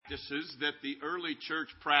practices that the early church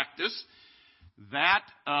practiced, that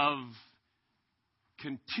of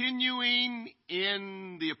continuing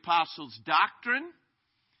in the apostles' doctrine,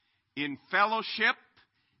 in fellowship,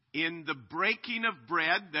 in the breaking of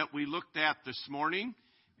bread that we looked at this morning.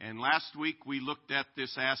 And last week we looked at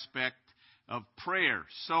this aspect of prayer.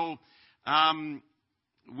 So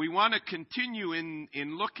we want to continue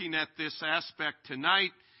in looking at this aspect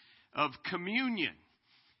tonight of communion.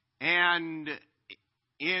 And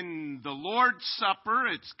in the Lord's Supper,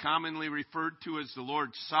 it's commonly referred to as the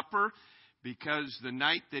Lord's Supper because the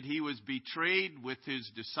night that he was betrayed with his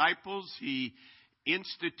disciples, he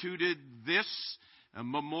instituted this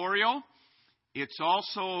memorial. It's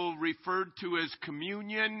also referred to as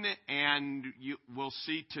communion, and we'll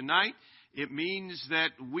see tonight. It means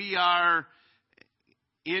that we are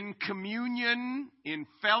in communion, in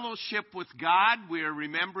fellowship with God. We are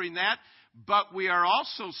remembering that. But we are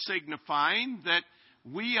also signifying that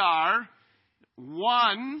we are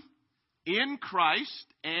one in Christ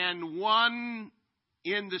and one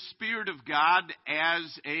in the Spirit of God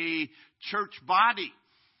as a church body.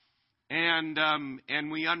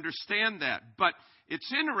 And we understand that. But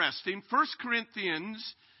it's interesting. 1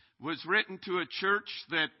 Corinthians was written to a church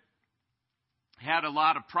that had a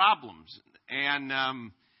lot of problems.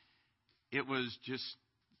 And it was just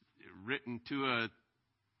written to a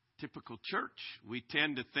typical church. We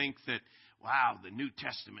tend to think that, wow, the New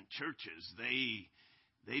Testament churches,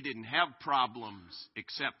 they didn't have problems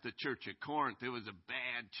except the church at Corinth. It was a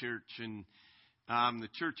bad church. And the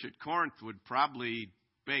church at Corinth would probably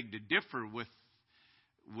beg to differ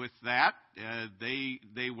with that.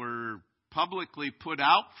 They were publicly put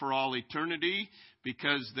out for all eternity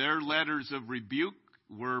because their letters of rebuke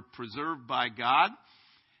were preserved by God.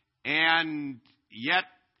 And yet,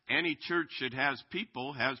 any church that has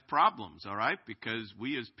people has problems, all right? Because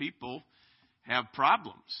we as people have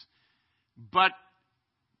problems. But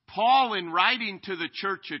Paul, in writing to the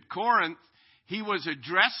church at Corinth, he was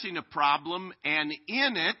addressing a problem, and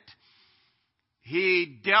in it,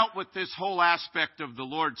 he dealt with this whole aspect of the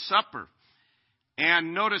Lord's Supper.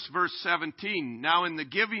 And notice verse 17. Now in the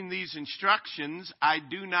giving these instructions, I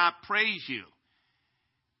do not praise you.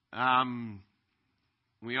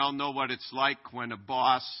 We all know what it's like when a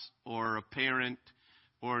boss or a parent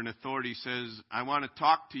or an authority says, I want to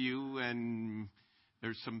talk to you and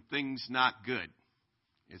there's some things not good.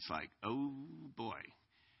 It's like, oh boy,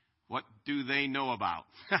 what do they know about?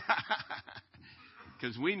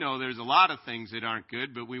 Because we know there's a lot of things that aren't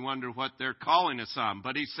good, but we wonder what they're calling us on.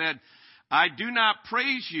 But he said, I do not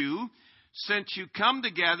praise you since you come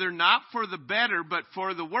together not for the better, but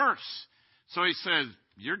for the worse. So he says,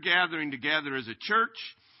 you're gathering together as a church,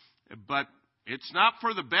 but it's not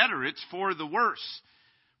for the better, it's for the worse.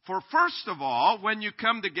 For first of all, when you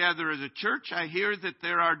come together as a church, I hear that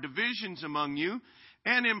there are divisions among you,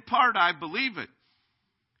 and in part I believe it.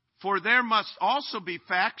 For there must also be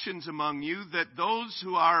factions among you, that those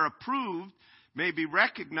who are approved may be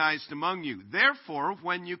recognized among you. Therefore,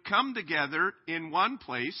 when you come together in one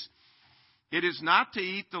place, it is not to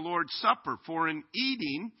eat the Lord's Supper. For in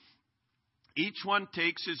eating, each one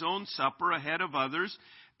takes his own supper ahead of others,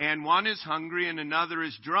 and one is hungry and another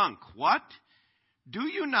is drunk. What? Do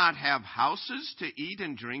you not have houses to eat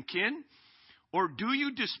and drink in? Or do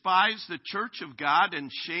you despise the church of God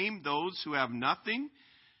and shame those who have nothing?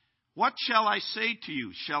 What shall I say to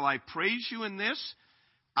you? Shall I praise you in this?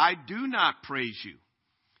 I do not praise you.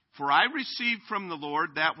 For I received from the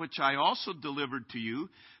Lord that which I also delivered to you,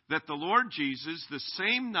 that the Lord Jesus, the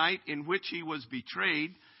same night in which he was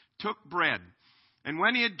betrayed, took bread. And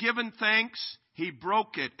when he had given thanks, he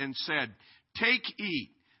broke it and said, Take,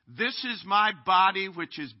 eat. This is my body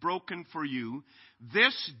which is broken for you.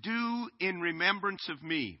 This do in remembrance of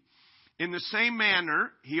me. In the same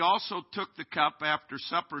manner, he also took the cup after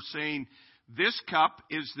supper, saying, This cup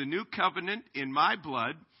is the new covenant in my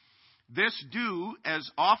blood. This do as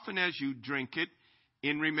often as you drink it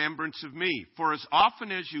in remembrance of me. For as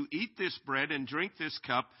often as you eat this bread and drink this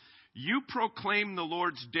cup, you proclaim the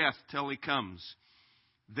Lord's death till he comes.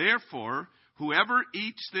 Therefore, whoever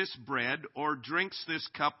eats this bread or drinks this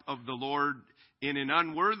cup of the Lord in an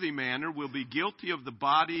unworthy manner will be guilty of the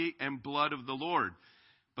body and blood of the Lord.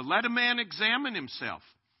 But let a man examine himself,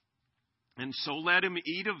 and so let him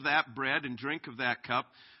eat of that bread and drink of that cup.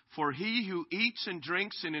 For he who eats and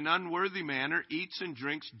drinks in an unworthy manner eats and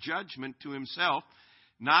drinks judgment to himself,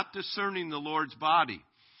 not discerning the Lord's body.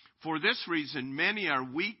 For this reason many are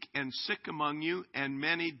weak and sick among you, and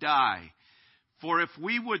many die. For if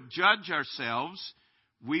we would judge ourselves,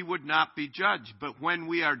 we would not be judged. But when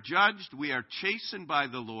we are judged, we are chastened by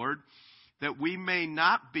the Lord, that we may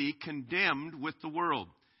not be condemned with the world.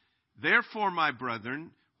 Therefore, my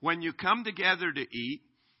brethren, when you come together to eat,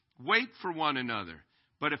 wait for one another.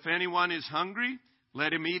 But if anyone is hungry,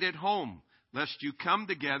 let him eat at home, lest you come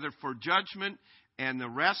together for judgment, and the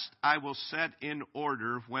rest I will set in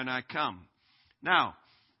order when I come. Now,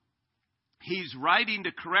 he's writing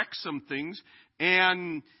to correct some things,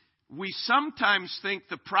 and we sometimes think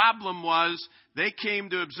the problem was they came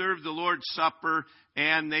to observe the Lord's Supper,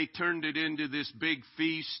 and they turned it into this big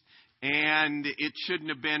feast, and it shouldn't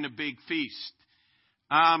have been a big feast.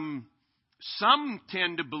 Some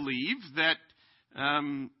tend to believe that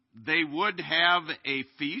they would have a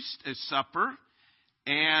feast, a supper,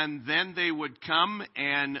 and then they would come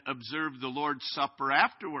and observe the Lord's Supper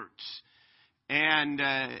afterwards. And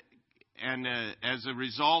as a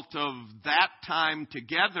result of that time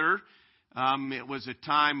together, it was a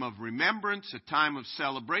time of remembrance, a time of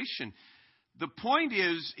celebration. The point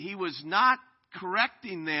is, he was not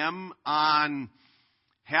correcting them on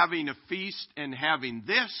having a feast and having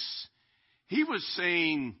this. He was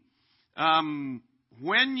saying,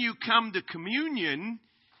 when you come to communion,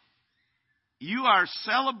 you are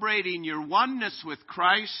celebrating your oneness with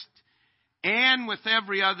Christ and with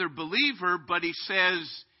every other believer, but he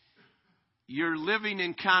says you're living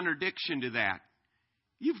in contradiction to that.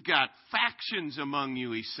 You've got factions among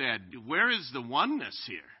you, he said. Where is the oneness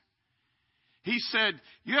here? He said,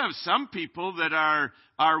 you have some people that are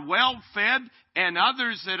well-fed and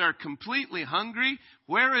others that are completely hungry.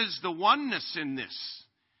 Where is the oneness in this?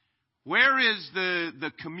 Where is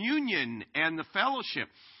the communion and the fellowship?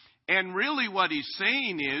 And really what he's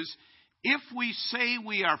saying is, if we say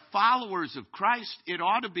we are followers of Christ, it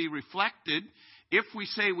ought to be reflected. If we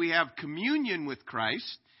say we have communion with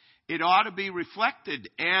Christ, it ought to be reflected.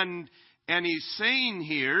 And he's saying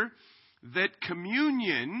here that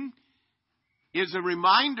communion is a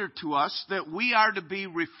reminder to us that we are to be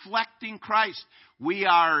reflecting Christ. We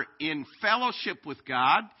are in fellowship with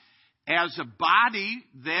God as a body,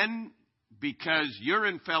 then, because you're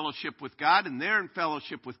in fellowship with God and they're in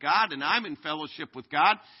fellowship with God and I'm in fellowship with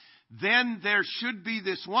God, then there should be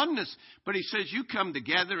this oneness. But he says you come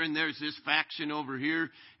together and there's this faction over here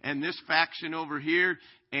and this faction over here,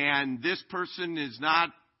 and this person is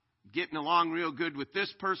not getting along real good with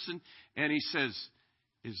this person. And he says,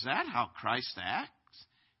 is that how Christ acts?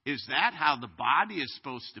 Is that how the body is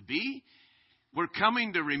supposed to be? We're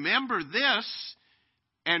coming to remember this,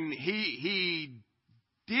 and he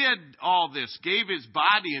did all this, gave his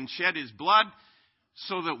body and shed his blood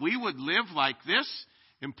so that we would live like this.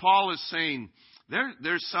 And Paul is saying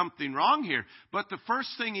there's something wrong here. But the first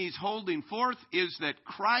thing he's holding forth is that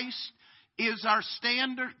Christ is our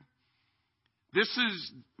standard.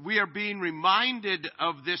 We are being reminded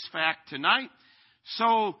of this fact tonight.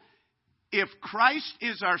 So if Christ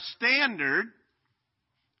is our standard,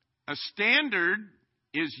 a standard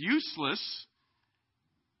is useless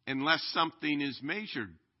unless something is measured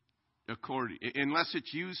unless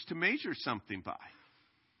it's used to measure something by.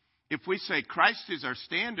 If we say Christ is our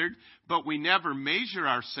standard, but we never measure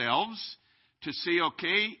ourselves to see,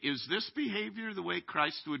 okay, is this behavior the way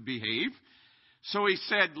Christ would behave? So he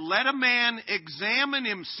said, let a man examine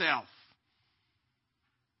himself.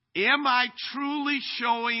 Am I truly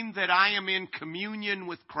showing that I am in communion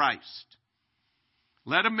with Christ?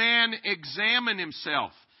 Let a man examine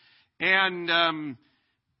himself. And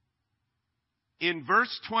in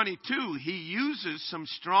verse 22, he uses some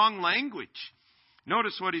strong language.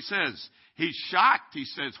 Notice what he says. He's shocked. He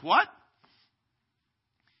says, what?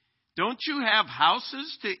 Don't you have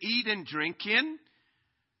houses to eat and drink in?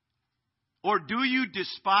 Or do you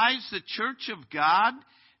despise the church of God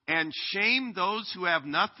and shame those who have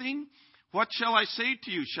nothing? What shall I say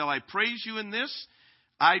to you? Shall I praise you in this?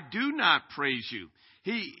 I do not praise you.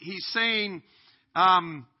 He's saying,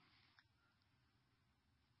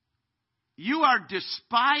 you are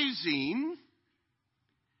despising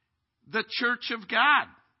the church of God.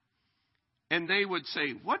 And they would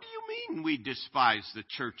say, what do you mean we despise the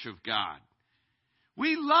church of God?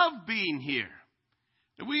 We love being here.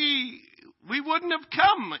 We wouldn't have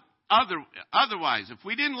come otherwise. If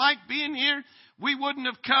we didn't like being here, we wouldn't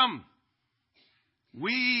have come.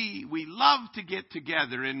 We love to get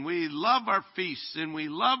together, and we love our feasts, and we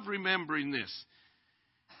love remembering this.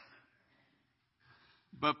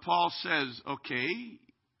 But Paul says, okay,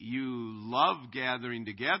 you love gathering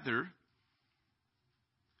together,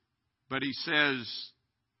 but he says,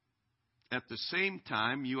 at the same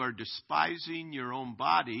time, you are despising your own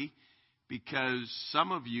body because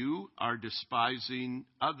some of you are despising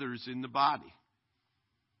others in the body.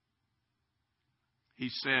 He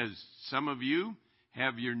says, some of you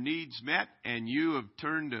have your needs met and you have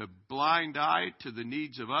turned a blind eye to the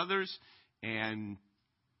needs of others, and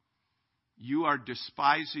you are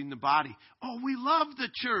despising the body. Oh, we love the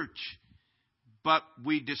church, but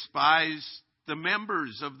we despise the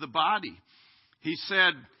members of the body. He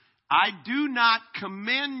said, I do not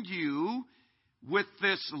commend you with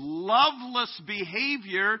this loveless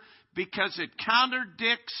behavior because it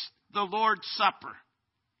contradicts the Lord's Supper.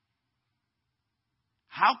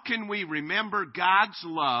 How can we remember God's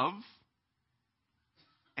love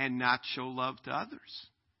and not show love to others?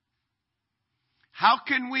 How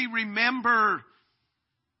can we remember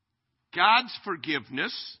God's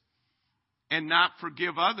forgiveness and not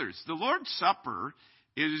forgive others? The Lord's Supper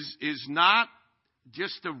is not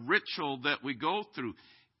just a ritual that we go through.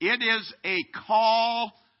 It is a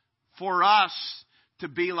call for us to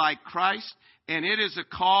be like Christ, and it is a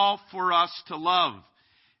call for us to love.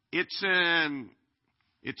 It's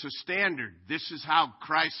a standard. This is how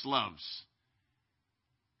Christ loves.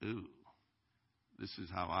 Ooh, this is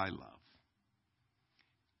how I love.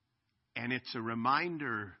 And it's a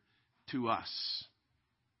reminder to us.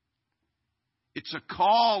 It's a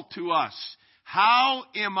call to us. How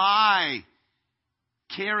am I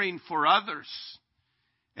caring for others?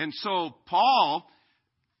 And so Paul,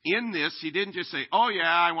 in this, he didn't just say, oh yeah,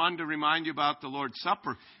 I wanted to remind you about the Lord's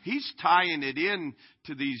Supper. He's tying it in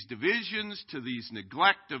to these divisions, to these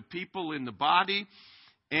neglect of people in the body.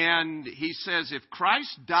 And he says, if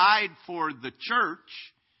Christ died for the church,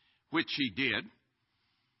 which he did,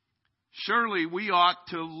 surely we ought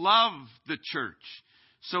to love the church.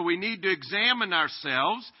 So we need to examine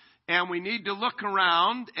ourselves, and we need to look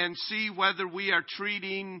around and see whether we are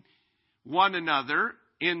treating one another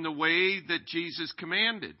in the way that Jesus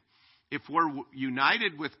commanded. If we're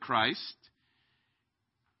united with Christ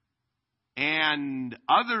and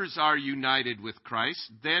others are united with Christ,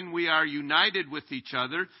 then we are united with each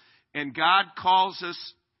other, and God calls us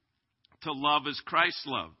to love as Christ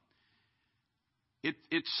loved.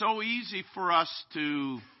 It's so easy for us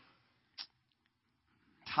to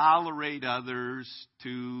tolerate others,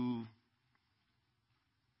 to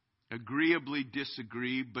agreeably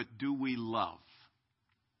disagree, but do we love?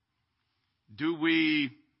 Do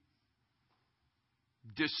we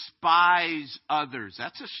despise others?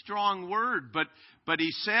 That's a strong word, but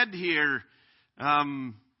he said here,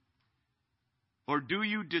 or do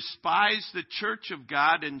you despise the church of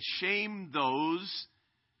God and shame those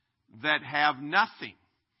that have nothing?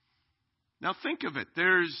 Now think of it.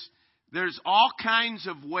 There's all kinds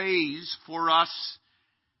of ways for us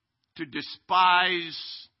to despise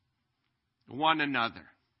one another.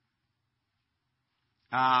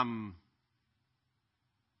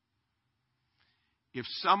 If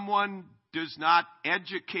someone does not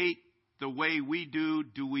educate the way we do,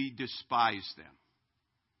 do we despise them?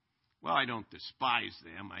 Well, I don't despise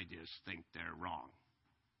them. I just think they're wrong.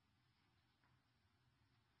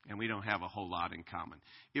 And we don't have a whole lot in common.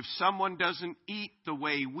 If someone doesn't eat the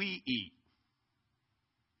way we eat,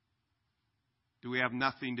 do we have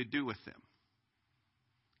nothing to do with them?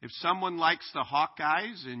 If someone likes the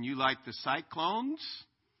Hawkeyes and you like the Cyclones,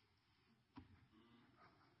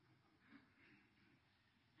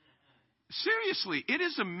 seriously, it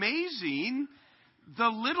is amazing the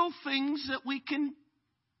little things that we can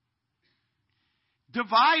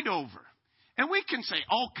divide over. And we can say,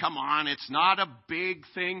 oh, come on, it's not a big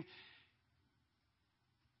thing.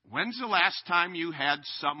 When's the last time you had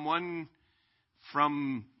someone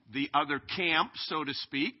from the other camp, so to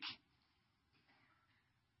speak,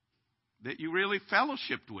 that you really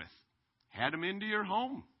fellowshipped with? Had them into your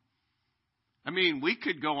home? I mean, we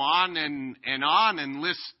could go on and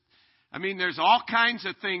list. I mean, there's all kinds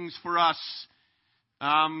of things for us.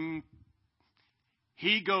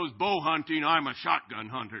 He goes bow hunting, I'm a shotgun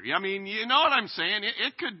hunter. I mean, you know what I'm saying?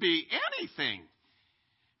 It could be anything.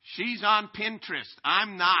 She's on Pinterest.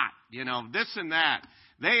 I'm not. You know, this and that.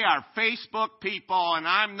 They are Facebook people and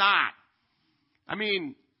I'm not. I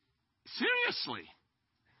mean, seriously.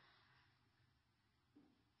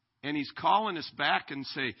 And he's calling us back and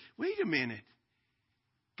say, wait a minute.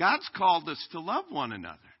 God's called us to love one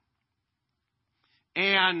another.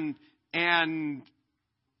 And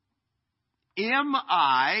am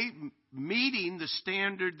I meeting the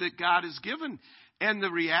standard that God has given? And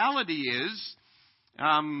the reality is,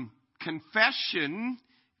 confession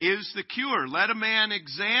is the cure. Let a man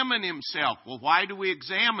examine himself. Well, why do we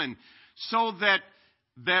examine? So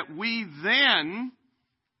that we then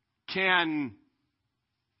can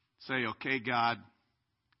say, okay, God,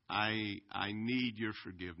 I need your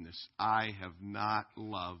forgiveness. I have not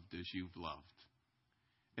loved as you've loved.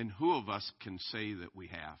 And who of us can say that we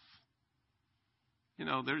have? You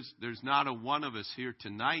know, there's not a one of us here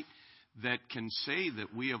tonight that can say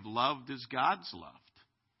that we have loved as God's loved.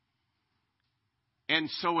 And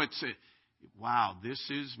so wow, this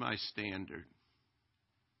is my standard.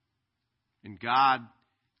 And God,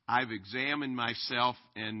 I've examined myself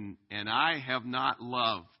and I have not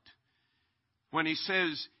loved. When he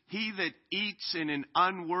says, he that eats in an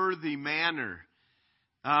unworthy manner,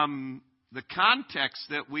 the context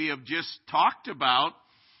that we have just talked about,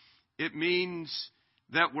 it means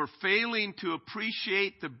that we're failing to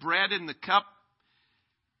appreciate the bread and the cup,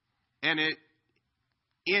 and it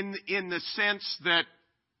in the sense that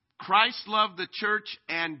Christ loved the church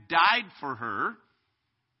and died for her,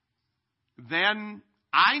 then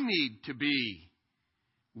I need to be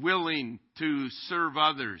willing to serve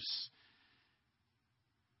others.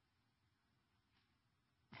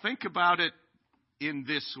 Think about it in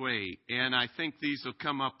this way, and I think these will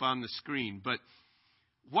come up on the screen, but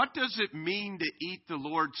what does it mean to eat the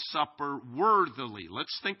Lord's Supper worthily?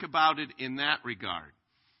 Let's think about it in that regard.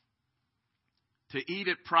 To eat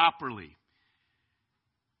it properly.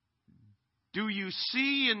 Do you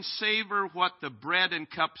see and savor what the bread and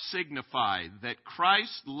cup signify? That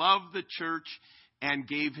Christ loved the church and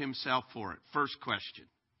gave himself for it. First question.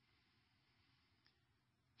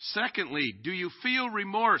 Secondly, do you feel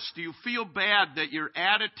remorse? Do you feel bad that your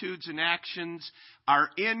attitudes and actions are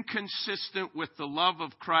inconsistent with the love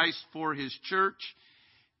of Christ for his church?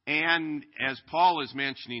 And as Paul is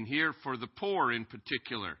mentioning here, for the poor in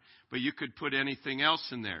particular. But you could put anything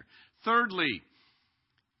else in there. Thirdly,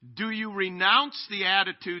 do you renounce the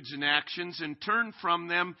attitudes and actions and turn from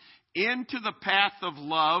them into the path of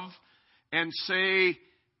love and say,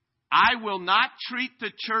 I will not treat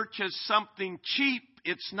the church as something cheap.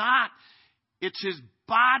 It's not. It's his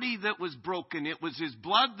body that was broken. It was his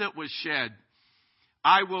blood that was shed.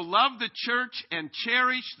 I will love the church and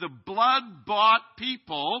cherish the blood-bought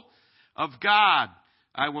people of God.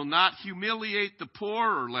 I will not humiliate the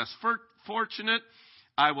poor or less fortunate.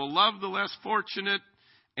 I will love the less fortunate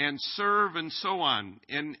and serve and so on.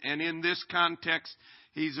 And in this context,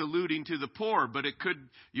 he's alluding to the poor, but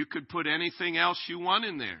you could put anything else you want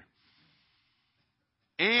in there.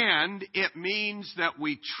 And it means that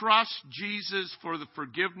we trust Jesus for the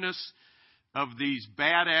forgiveness of these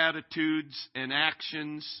bad attitudes and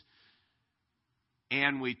actions.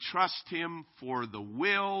 And we trust him for the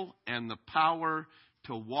will and the power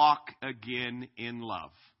to walk again in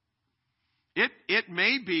love. It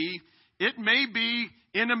may be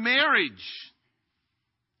in a marriage.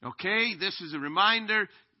 Okay, this is a reminder.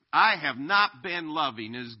 I have not been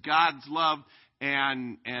loving as God's love.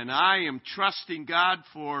 And I am trusting God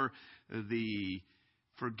for the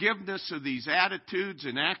forgiveness of these attitudes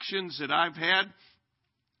and actions that I've had.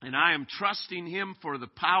 And I am trusting him for the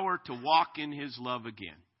power to walk in his love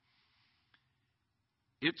again.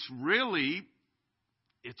 It's really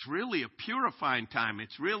a purifying time.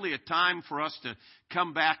 It's really a time for us to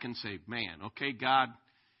come back and say, man, okay, God,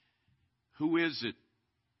 who is it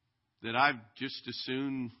that I've just as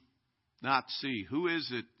soon not see? Who is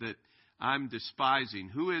it that I'm despising?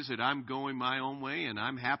 Who is it I'm going my own way and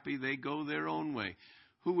I'm happy they go their own way?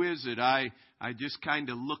 Who is it I just kind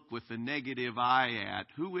of look with a negative eye at?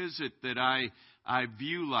 Who is it that I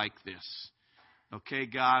view like this? Okay,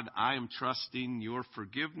 God, I am trusting your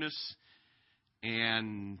forgiveness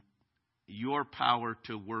and your power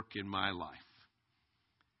to work in my life.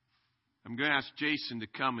 I'm going to ask Jason to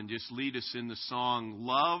come and just lead us in the song,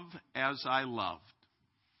 Love as I Loved.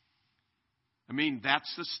 I mean,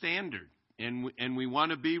 that's the standard. And we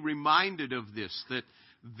want to be reminded of this, that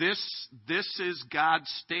this is God's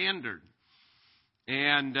standard.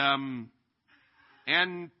 And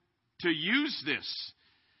to use this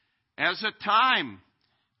as a time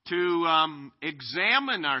to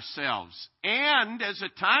examine ourselves and as a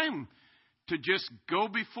time to just go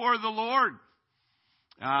before the Lord.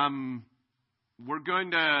 We're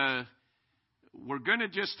going to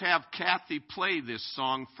just have Kathy play this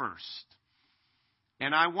song first.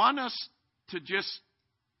 And I want us to just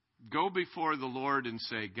go before the Lord and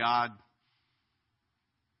say, God,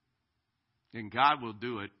 and God will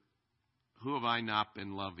do it. Who have I not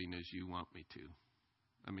been loving as you want me to?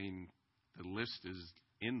 I mean, the list is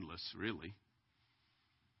endless, really.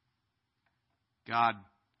 God,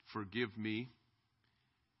 forgive me.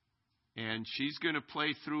 And she's going to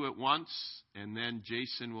play through it once, and then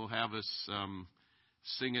Jason will have us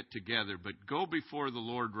sing it together. But go before the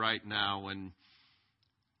Lord right now and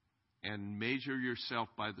measure yourself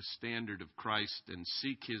by the standard of Christ and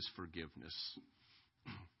seek his forgiveness.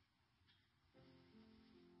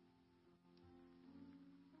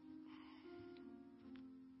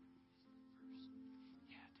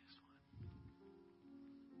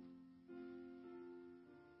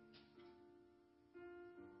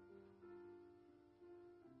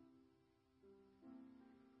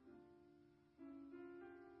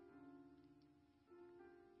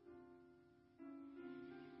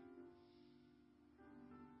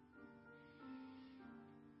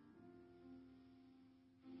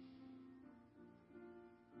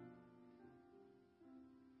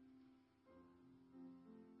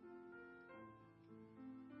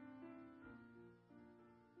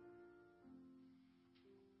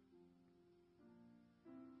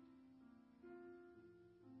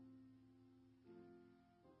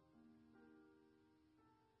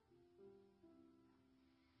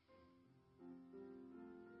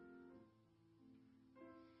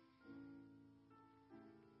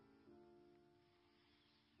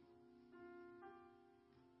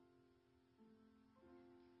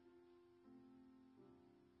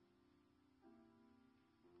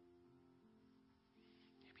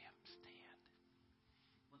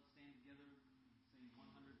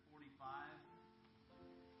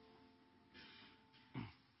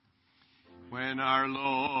 When our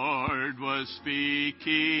Lord was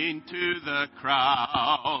speaking to the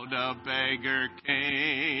crowd, a beggar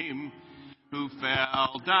came who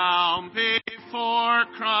fell down before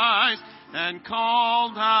Christ and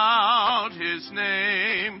called out his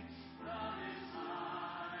name.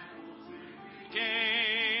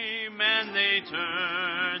 Came and they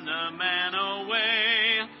turned the man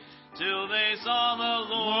away till they saw the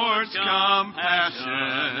Lord's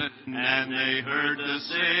compassion, and they heard the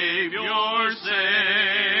Savior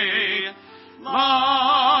say,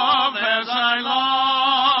 "Love as I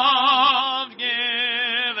loved,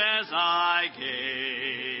 give as I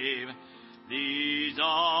gave." These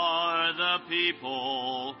are the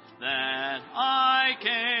people that I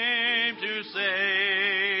came to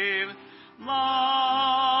save.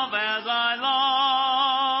 Love as I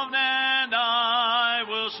loved, and I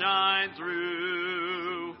will shine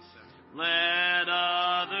through. Let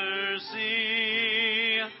others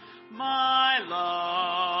see my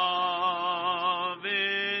love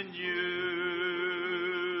in you.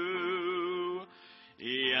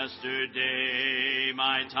 Yesterday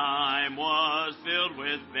my time was filled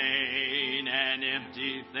with vain and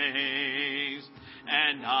empty things,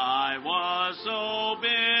 and I was so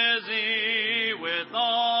busy with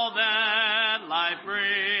all that life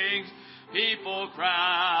brings. People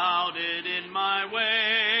crowded in my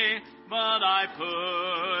way, but I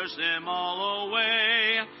pushed them all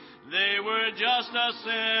away. They were just a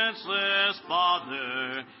senseless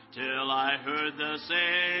bother, till I heard the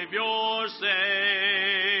Savior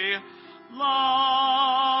say,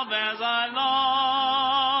 "Love as I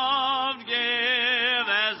loved, give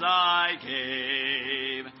as I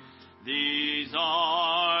gave." These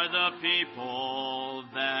are the people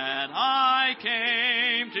that I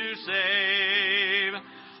came to save.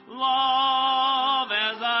 Love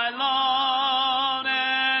as I loved,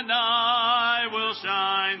 and I will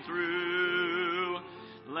shine through.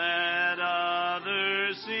 Let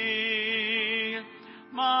others see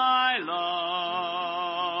my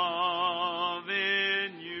love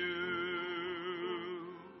in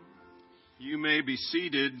you. You may be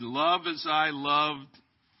seated. Love as I loved.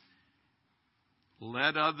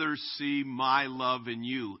 Let others see my love in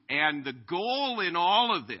you. And the goal in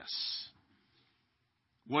all of this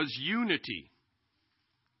was unity.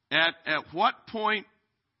 At what point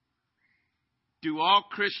do all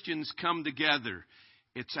Christians come together?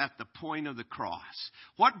 It's at the point of the cross.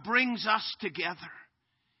 What brings us together?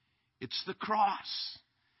 It's the cross.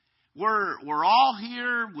 We're all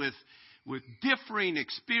here with differing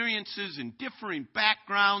experiences and differing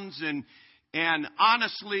backgrounds, and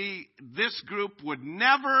honestly, this group would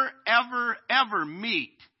never, ever, ever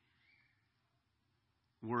meet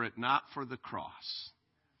were it not for the cross.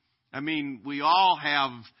 I mean, we all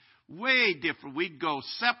have way different, we'd go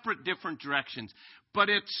separate different directions. But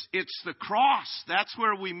it's the cross. That's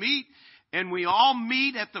where we meet. And we all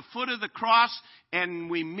meet at the foot of the cross, and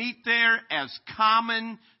we meet there as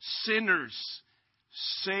common sinners,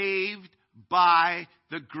 saved by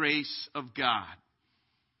the grace of God.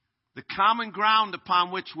 The common ground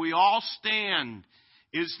upon which we all stand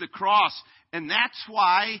is the cross. And that's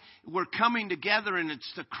why we're coming together, and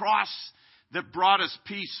it's the cross that brought us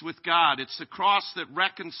peace with God. It's the cross that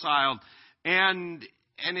reconciled. And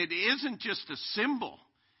it isn't just a symbol.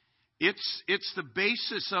 It's the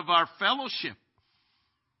basis of our fellowship.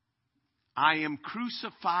 I am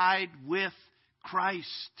crucified with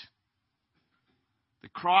Christ. The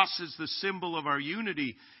cross is the symbol of our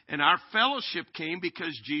unity. And our fellowship came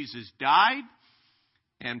because Jesus died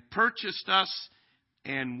and purchased us,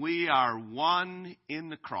 and we are one in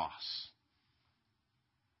the cross.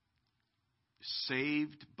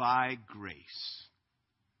 Saved by grace.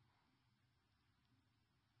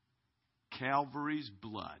 Calvary's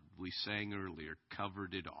blood, we sang earlier,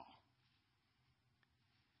 covered it all.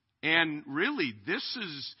 And really, this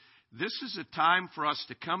is a time for us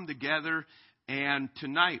to come together. And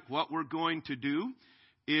tonight, what we're going to do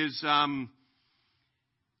is,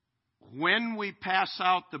 when we pass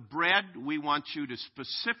out the bread, we want you to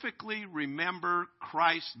specifically remember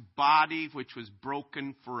Christ's body, which was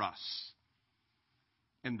broken for us.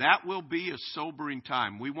 And that will be a sobering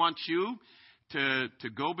time. We want you to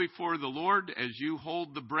go before the Lord as you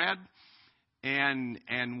hold the bread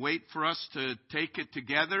and wait for us to take it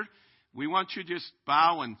together. We want you to just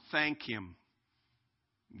bow and thank Him.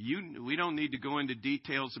 We don't need to go into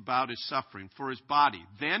details about His suffering, for His body.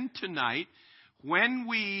 Then tonight, when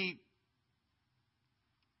we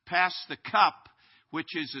pass the cup,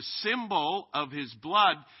 which is a symbol of His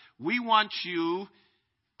blood, we want you,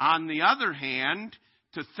 on the other hand,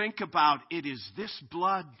 to think about, it is this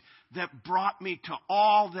blood that brought me to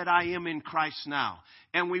all that I am in Christ now.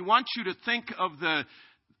 And we want you to think of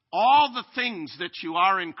all the things that you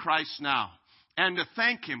are in Christ now. And to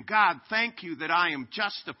thank Him. God, thank you that I am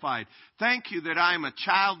justified. Thank you that I am a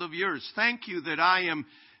child of yours. Thank you that I am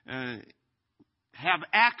have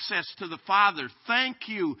access to the Father. Thank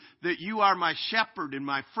you that you are my shepherd and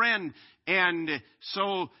my friend. And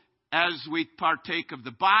so as we partake of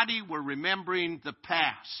the body, we're remembering the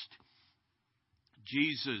past.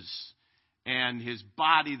 Jesus and His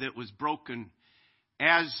body that was broken.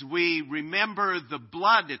 As we remember the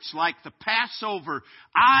blood, it's like the Passover.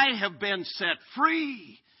 I have been set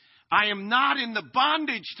free. I am not in the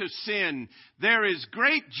bondage to sin. There is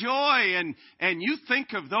great joy. And you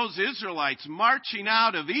think of those Israelites marching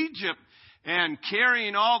out of Egypt and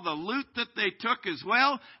carrying all the loot that they took as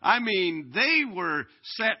well. I mean, they were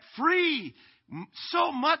set free.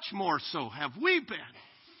 So much more so have we been.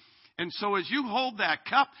 And so as you hold that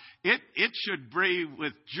cup, it should breathe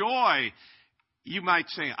with joy. You might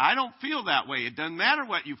say, I don't feel that way. It doesn't matter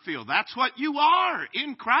what you feel. That's what you are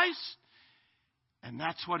in Christ. And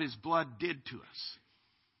that's what His blood did to us.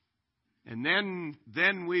 And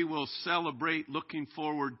then we will celebrate looking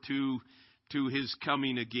forward to His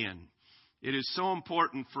coming again. It is so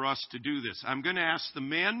important for us to do this. I'm going to ask the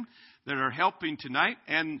men that are helping tonight.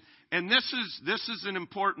 And this is an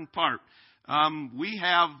important part. We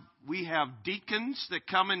have deacons that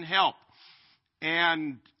come and help.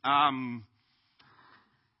 And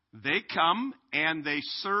they come and they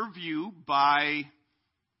serve you by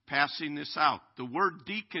passing this out. The word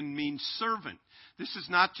deacon means servant. This is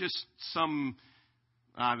not just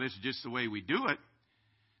this is just the way we do it.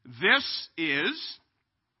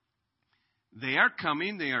 They are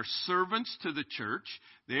coming, they are servants to the church.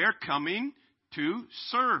 They are coming to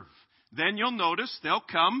serve. Then you'll notice they'll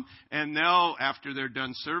come and after they're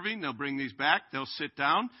done serving, they'll bring these back, they'll sit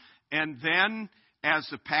down, and then as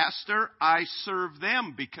a pastor, I serve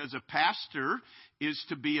them because a pastor is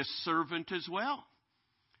to be a servant as well.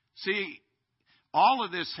 See, all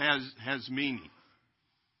of this has meaning.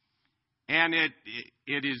 And it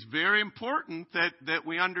is very important that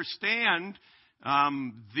we understand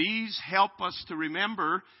these help us to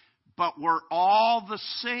remember, but we're all the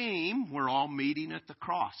same. We're all meeting at the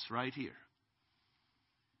cross right here.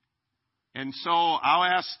 And so I'll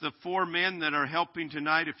ask the 4 men that are helping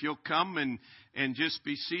tonight if you'll come and just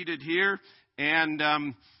be seated here.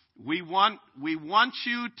 And we want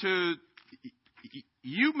you to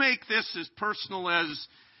you make this as personal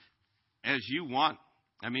as you want.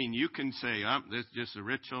 I mean, you can say, this is just a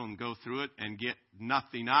ritual and go through it and get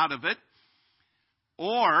nothing out of it.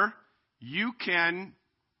 Or you can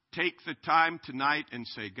take the time tonight and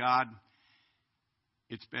say, God,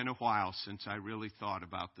 it's been a while since I really thought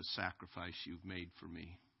about the sacrifice you've made for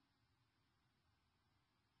me.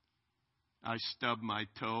 I stub my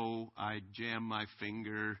toe, I jam my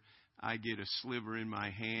finger, I get a sliver in my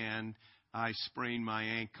hand, I sprain my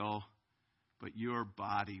ankle, but your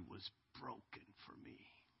body was broken for me.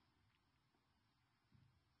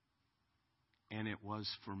 And it was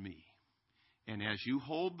for me. And as you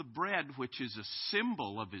hold the bread, which is a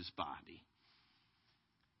symbol of His body,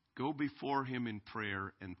 go before Him in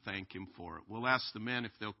prayer and thank Him for it. We'll ask the men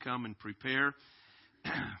if they'll come and prepare.